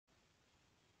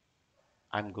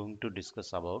I'm going to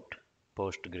discuss about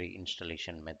PostgreSQL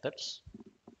installation methods.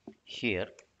 Here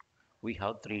we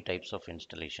have three types of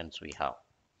installations. We have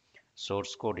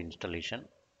source code installation,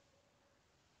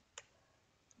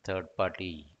 third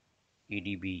party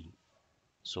EDB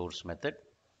source method,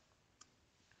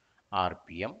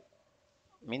 RPM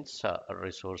means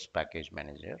resource package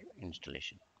manager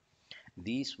installation.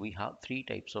 These we have three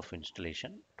types of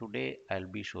installation. Today I'll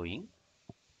be showing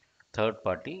third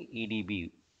party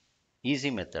EDB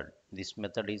easy method. This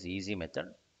method is easy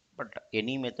method, but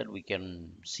any method we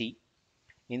can see.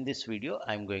 In this video,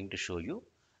 I'm going to show you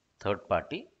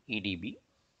third-party EDB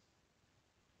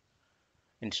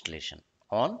installation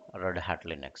on Red Hat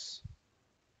Linux.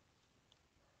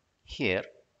 Here,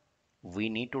 we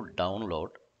need to download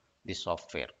the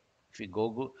software. If you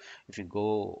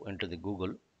go into the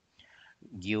Google,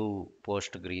 give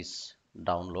Postgres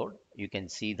download, you can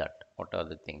see that what are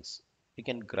the things. You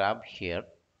can grab here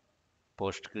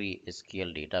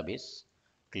PostgreSQL Database.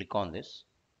 Click on this.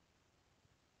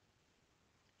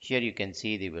 Here you can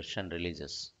see the version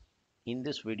releases. In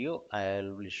this video, I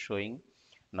will be showing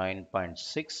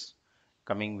 9.6.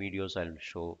 Coming videos, I will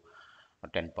show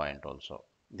 10 point also.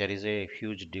 There is a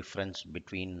huge difference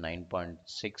between 9.6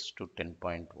 to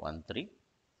 10.13.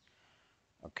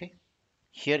 Okay.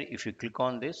 Here, if you click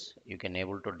on this, you can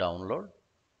able to download.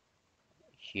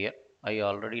 Here, I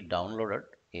already downloaded.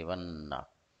 Even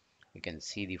you can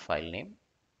see the file name.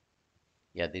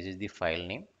 Yeah, this is the file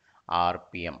name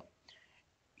RPM.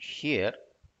 Here,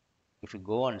 if you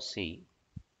go and see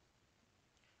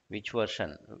which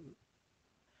version,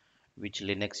 which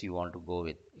Linux you want to go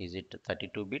with. Is it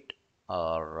 32-bit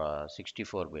or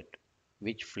 64-bit?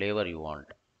 Which flavor you want?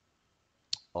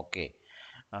 Okay.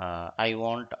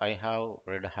 I have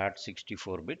Red Hat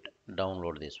 64-bit.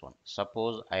 Download this one.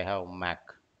 Suppose I have Mac.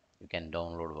 You can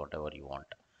download whatever you want.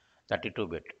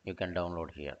 32-bit. You can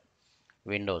download here.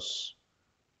 Windows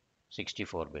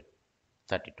 64-bit,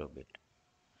 32-bit.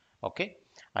 Okay.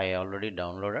 I already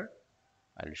downloaded.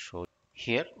 I'll show you.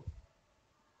 Here.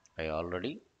 I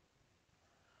already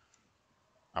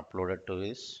uploaded to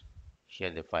this. Here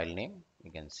the file name.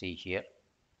 You can see here.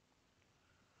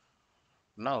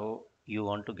 Now you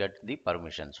want to get the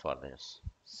permissions for this.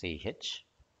 CH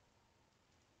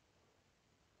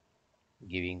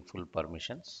giving full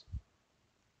permissions.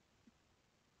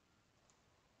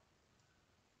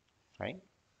 Fine.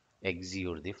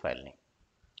 Execute the file name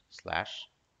slash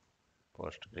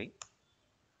postgre.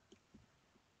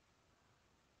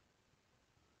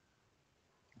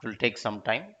 It will take some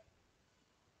time.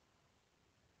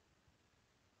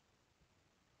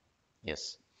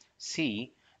 Yes.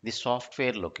 See the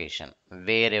software location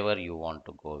wherever you want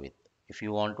to go with. If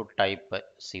you want to type,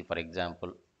 see for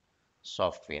example,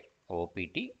 software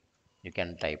OPT, you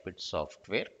can type it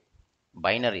software.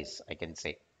 Binaries, I can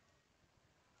say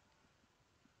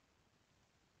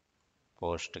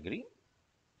postgre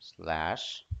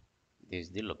slash, this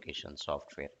is the location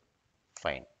software.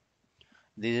 Fine.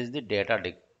 This is the data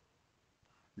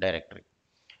directory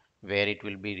where it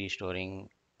will be restoring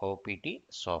OPT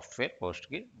software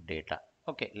postgre data.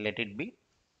 Okay, let it be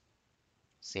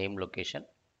same location.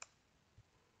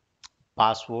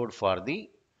 Password for the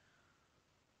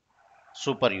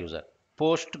super user.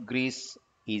 Postgres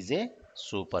is a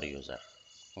super user.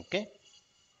 Okay,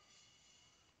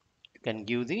 you can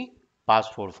give the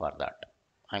password for that.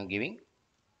 I'm giving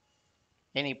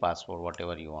any password,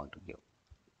 whatever you want to give.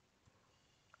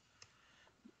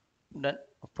 Then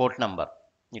port number.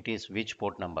 It is which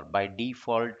port number? By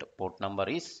default, port number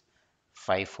is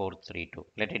 5432.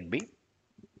 Let it be.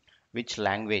 Which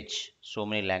language? So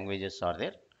many languages are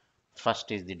there. First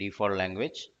is the default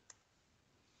language.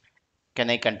 Can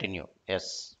I continue?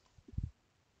 Yes.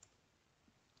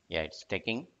 Yeah, it's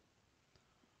taking.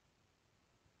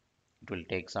 It will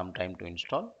take some time to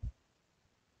install.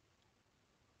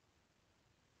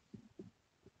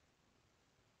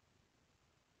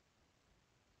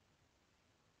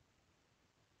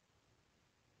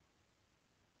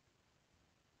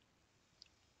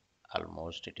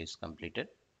 Almost it is completed.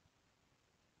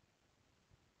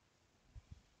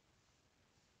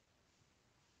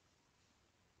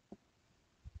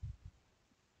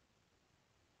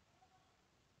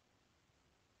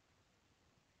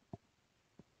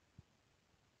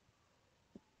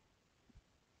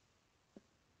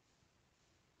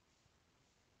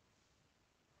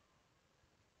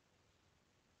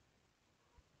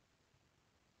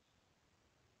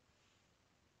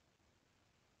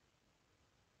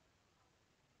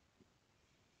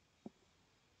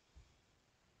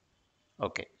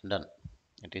 Okay, done.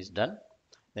 It is done.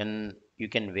 Then you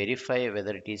can verify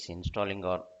whether it is installing,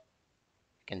 or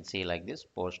you can see like this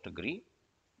postgre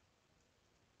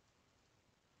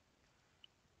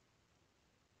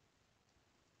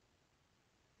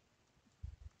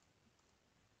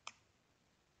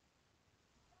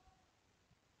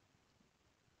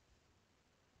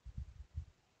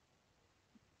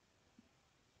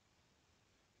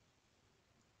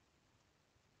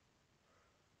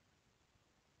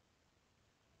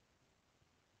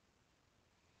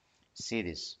See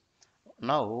this.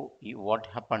 Now what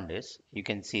happened is, you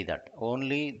can see that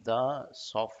only the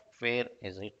software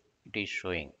it is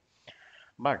showing,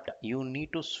 but you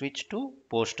need to switch to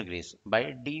Postgres.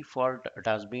 By default it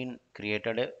has been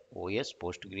created a OS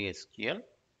PostgreSQL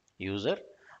user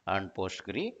and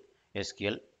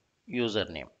PostgreSQL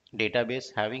username.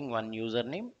 Database having one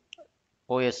username,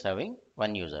 OS having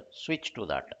one user. Switch to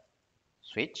that.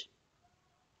 Switch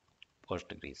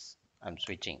Postgres. I'm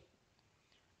switching.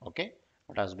 Okay,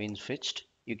 it has been switched.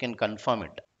 You can confirm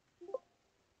it.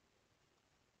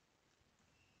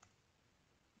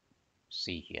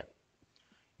 See here.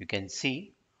 You can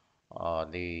see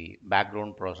the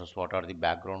background process. What are the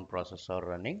background process are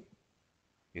running?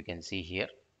 You can see here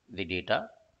the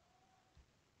data.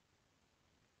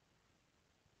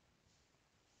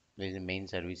 This is the main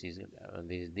service. This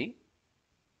is the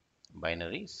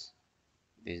binaries.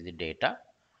 This is the data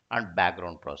and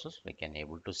background process. We can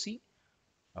able to see.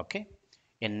 Okay.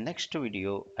 In next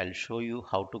video, I'll show you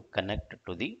how to connect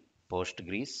to the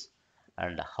Postgres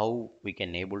and how we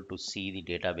can able to see the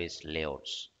database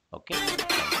layouts. Okay. Thank you.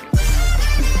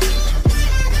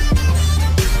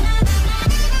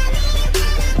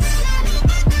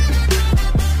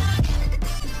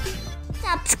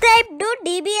 Subscribe to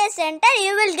DBA Center,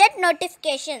 you will get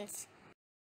notifications.